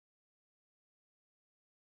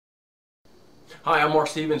Hi, I'm Mark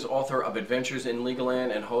Stevens, author of Adventures in Legal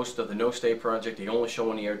Land and host of the No Stay Project, the only show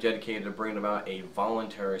on the air dedicated to bringing about a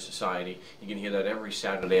voluntary society. You can hear that every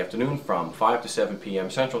Saturday afternoon from 5 to 7 p.m.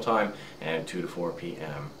 Central Time and 2 to 4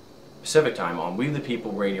 p.m. Pacific Time on We the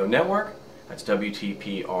People Radio Network. That's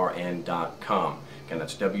WTPRN.com. Again,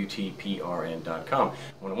 that's WTPRN.com.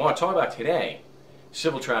 What I want to talk about today,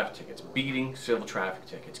 civil traffic tickets, beating civil traffic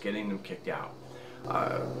tickets, getting them kicked out.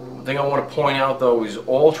 One thing I want to point out, though, is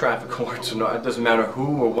all traffic courts, it doesn't matter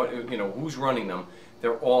who or what, who's running them,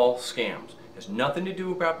 they're all scams. It has nothing to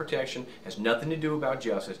do about protection, has nothing to do about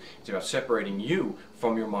justice. It's about separating you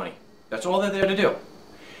from your money. That's all they're there to do.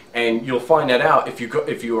 And you'll find that out if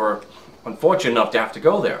you are unfortunate enough to have to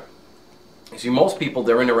go there. You see, most people,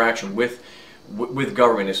 their interaction with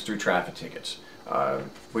government is through traffic tickets.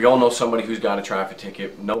 We all know somebody who's got a traffic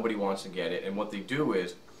ticket. Nobody wants to get it. And what they do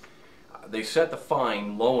is they set the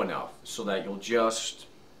fine low enough so that you'll just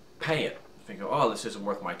pay it. Think, oh, this isn't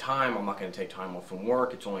worth my time. I'm not going to take time off from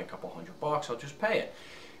work. It's only a couple $100. I'll just pay it.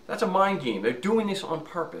 That's a mind game. They're doing this on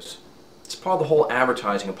purpose. It's part of the whole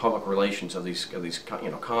advertising and public relations of these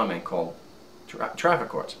con men called traffic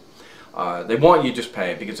courts. They want you to just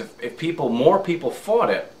pay it because if more people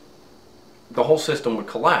fought it, the whole system would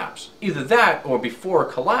collapse. Either that, or before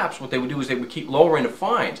it collapsed, what they would do is they would keep lowering the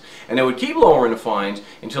fines. And they would keep lowering the fines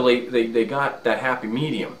until they got that happy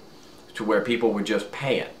medium to where people would just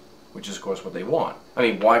pay it, which is, of course, what they want. I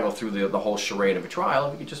mean, why go through the whole charade of a trial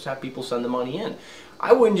if you could just have people send the money in?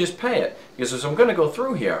 I wouldn't just pay it, because as I'm going to go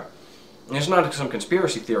through here, and it's not some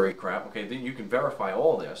conspiracy theory crap, okay, you can verify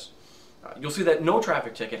all this, you'll see that no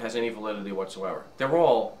traffic ticket has any validity whatsoever.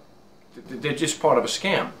 They're just part of a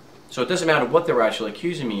scam. So it doesn't matter what they're actually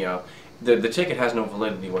accusing me of, the ticket has no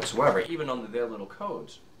validity whatsoever, even under their little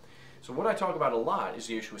codes. So what I talk about a lot is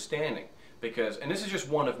the issue of standing, and this is just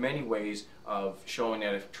one of many ways of showing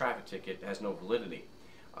that a traffic ticket has no validity.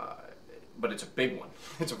 But it's a big one.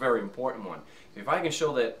 It's a very important one. If I can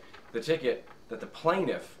show that the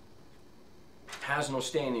plaintiff has no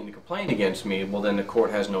standing to complain against me, well, then the court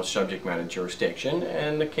has no subject matter jurisdiction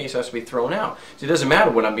and the case has to be thrown out. So it doesn't matter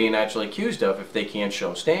what I'm being actually accused of if they can't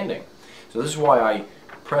show standing. So this is why I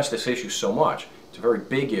press this issue so much. It's a very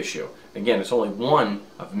big issue. Again, it's only one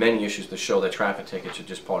of many issues that show that traffic tickets are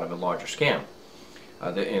just part of a larger scam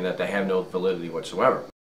and that they have no validity whatsoever.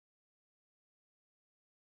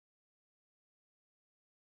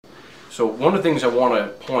 So one of the things I want to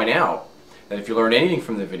point out, that if you learn anything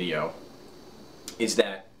from the video, is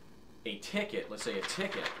that a ticket, let's say a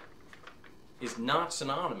ticket, is not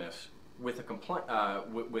synonymous with a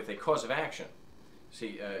with a cause of action.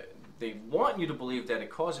 See, they want you to believe that a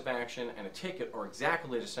cause of action and a ticket are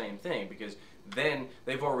exactly the same thing, because then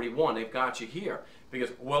they've already won. They've got you here.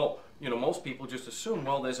 Because, well, most people just assume,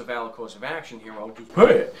 well, there's a valid cause of action here, I'll just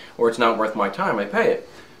pay it. Or it's not worth my time, I pay it.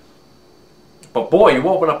 But boy, you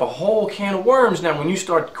open up a whole can of worms now when you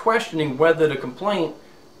start questioning whether the complaint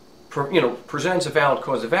presents a valid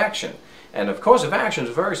cause of action. And a cause of action is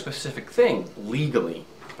a very specific thing, legally.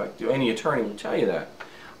 In fact, any attorney will tell you that.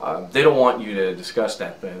 They don't want you to discuss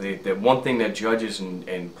that. The one thing that judges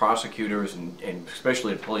and prosecutors and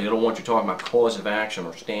especially the police, they don't want you talking about cause of action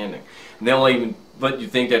or standing. And they'll even let you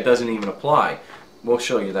think that doesn't even apply. We'll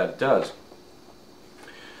show you that it does.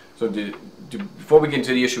 So before we get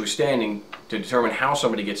into the issue of standing, to determine how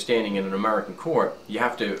somebody gets standing in an American court, you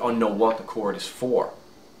have to know what the court is for.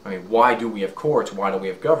 I mean, why do we have courts? Why do we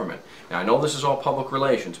have government? Now, I know this is all public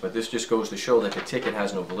relations, but this just goes to show that the ticket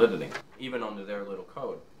has no validity, even under their little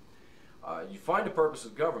code. You find the purpose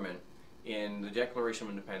of government in the Declaration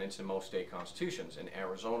of Independence in most state constitutions. In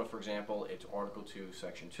Arizona, for example, it's Article 2,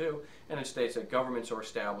 Section 2, and it states that governments are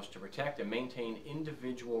established to protect and maintain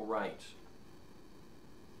individual rights.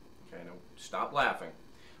 Okay, now stop laughing.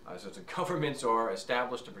 So the governments are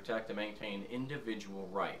established to protect and maintain individual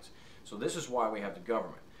rights. So this is why we have the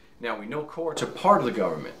government. Now, we know courts are part of the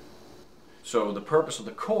government. So the purpose of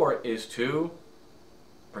the court is to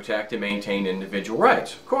protect and maintain individual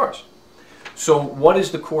rights, of course. So what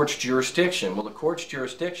is the court's jurisdiction? Well, the court's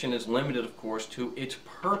jurisdiction is limited, of course, to its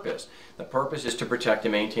purpose. The purpose is to protect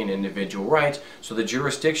and maintain individual rights. So the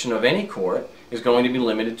jurisdiction of any court is going to be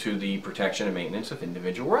limited to the protection and maintenance of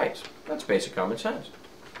individual rights. That's basic common sense.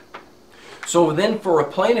 So then for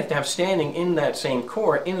a plaintiff to have standing in that same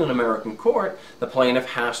court, in an American court, the plaintiff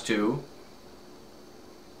has to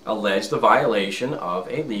allege the violation of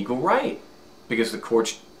a legal right, because the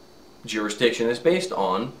court's jurisdiction is based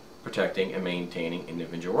on protecting and maintaining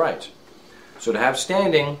individual rights. So to have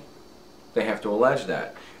standing, they have to allege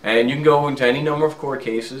that. And you can go into any number of court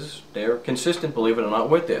cases. They're consistent, believe it or not,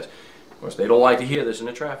 with this. Of course, they don't like to hear this in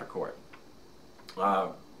a traffic court.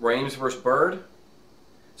 Rames versus Byrd.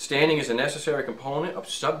 Standing is a necessary component of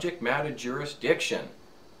subject matter jurisdiction.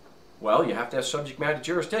 Well, you have to have subject matter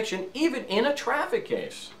jurisdiction even in a traffic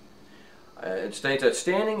case. It states that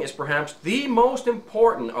standing is perhaps the most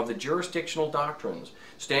important of the jurisdictional doctrines.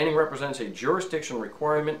 Standing represents a jurisdictional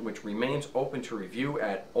requirement which remains open to review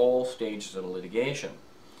at all stages of the litigation.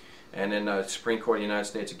 And in the Supreme Court of the United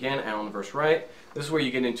States again, Allen versus Wright. This is where you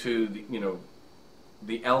get into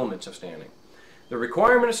the elements of standing. The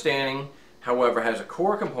requirement of standing, however, has a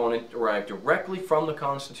core component derived directly from the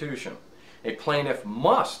Constitution. A plaintiff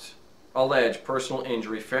must allege personal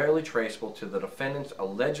injury fairly traceable to the defendant's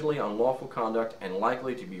allegedly unlawful conduct and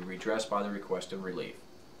likely to be redressed by the requested relief.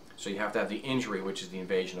 So you have to have the injury, which is the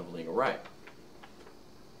invasion of legal right.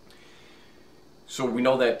 So we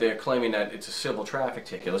know that they're claiming that it's a civil traffic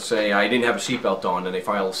ticket. Let's say I didn't have a seatbelt on and they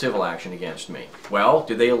file a civil action against me. Well,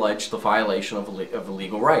 did they allege the violation of a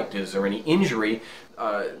legal right? Is there any injury?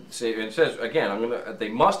 It says, again, they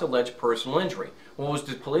must allege personal injury. Well, was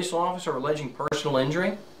the police officer alleging personal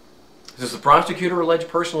injury? Does the prosecutor allege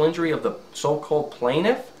personal injury of the so-called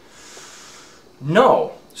plaintiff?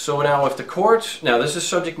 No. So now if the courts, now this is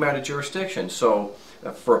subject matter jurisdiction, so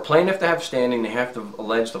for a plaintiff to have standing, they have to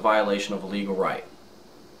allege the violation of a legal right.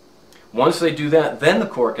 Once they do that, then the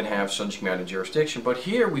court can have subject matter jurisdiction. But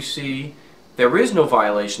here we see there is no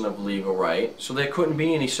violation of legal right, so there couldn't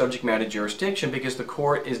be any subject matter jurisdiction because the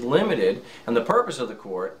court is limited, and the purpose of the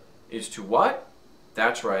court is to what?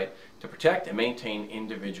 That's right, to protect and maintain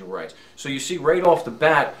individual rights. So you see right off the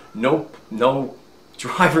bat, no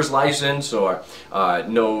driver's license or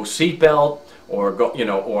no seatbelt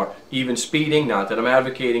or even speeding. Not that I'm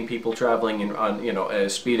advocating people traveling on a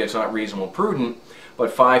speed that's not reasonable and prudent, but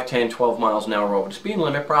 5, 10, 12 miles an hour over the speed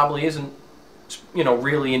limit probably isn't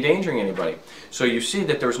really endangering anybody. So you see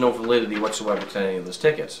that there's no validity whatsoever to any of those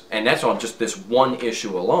tickets, and that's on just this one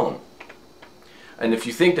issue alone. And if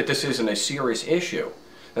you think that this isn't a serious issue,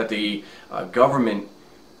 that the government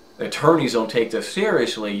attorneys don't take this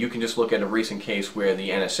seriously, you can just look at a recent case where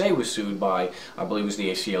the NSA was sued by, I believe it was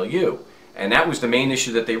the ACLU. And that was the main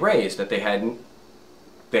issue that they raised, that they hadn't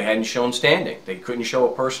shown standing. They couldn't show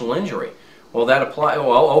a personal injury. Well, that apply.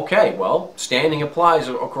 Well, okay. Well, standing applies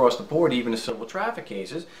across the board, even to civil traffic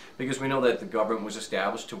cases, because we know that the government was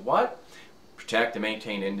established to what? Protect and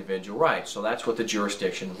maintain individual rights. So that's what the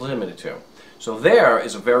jurisdiction is limited to. So there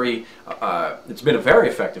is it's been a very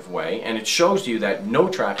effective way, and it shows you that no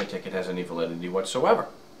traffic ticket has any validity whatsoever.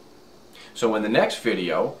 So in the next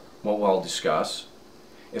video, what we'll discuss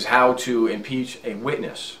is how to impeach a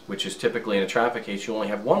witness, which is typically in a traffic case you only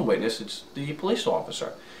have one witness, it's the police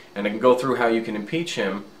officer. And I can go through how you can impeach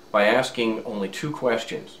him by asking only 2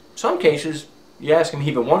 questions. Some cases, you ask him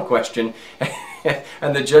even 1 question,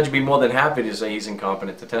 and the judge would be more than happy to say he's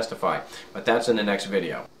incompetent to testify. But that's in the next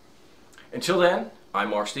video. Until then,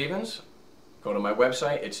 I'm Mark Stevens. Go to my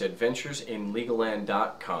website, it's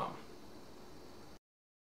adventuresinlegalland.com.